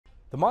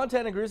The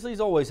Montana Grizzlies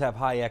always have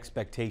high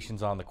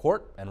expectations on the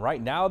court, and right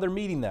now they're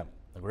meeting them.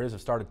 The Grizz have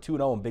started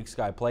 2-0 in Big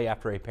Sky play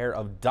after a pair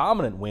of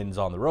dominant wins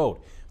on the road.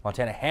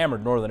 Montana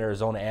hammered Northern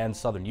Arizona and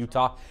Southern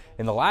Utah.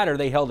 In the latter,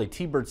 they held a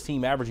T-Birds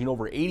team averaging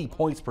over 80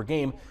 points per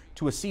game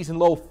to a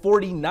season-low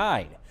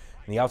 49.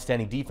 And the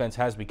outstanding defense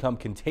has become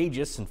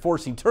contagious, and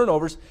forcing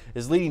turnovers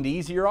is leading to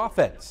easier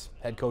offense.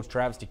 Head coach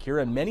Travis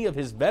DeCuire and many of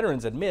his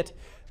veterans admit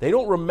they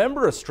don't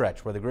remember a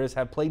stretch where the Grizz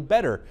have played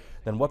better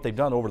than what they've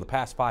done over the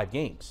past 5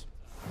 games.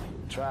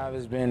 Trav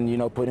has been,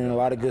 putting in a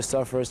lot of good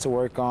stuff for us to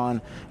work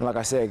on. And like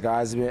I said,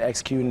 guys have been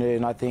executing it,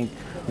 and I think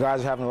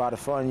guys are having a lot of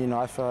fun.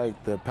 I feel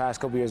like the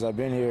past couple years I've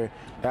been here,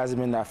 it hasn't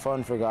been that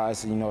fun for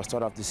guys to,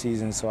 start off the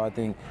season. So I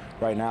think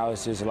right now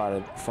it's just a lot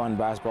of fun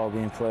basketball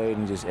being played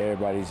and just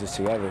everybody's just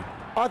together.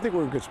 I think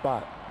we're in a good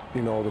spot.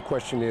 The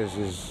question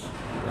is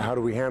how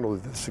do we handle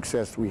the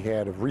success we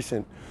had of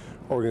recent?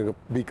 Are we going to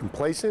be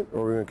complacent,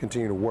 or are we going to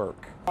continue to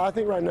work? I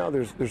think right now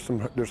there's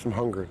some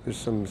hunger, there's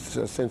some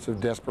sense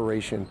of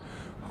desperation.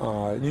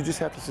 You just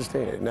have to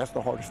sustain it, and that's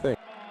the hardest thing.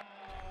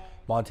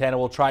 Montana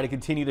will try to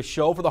continue the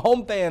show for the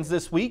home fans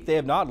this week. They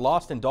have not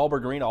lost in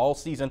Dahlberg Arena all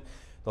season.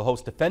 They'll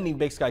host defending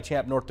Big Sky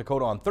champ North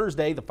Dakota on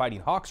Thursday. The Fighting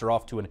Hawks are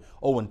off to an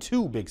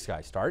 0-2 Big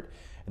Sky start.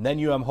 And then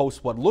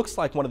hosts what looks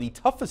like one of the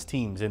toughest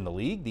teams in the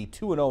league, the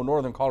 2-0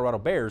 Northern Colorado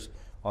Bears,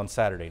 on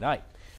Saturday night.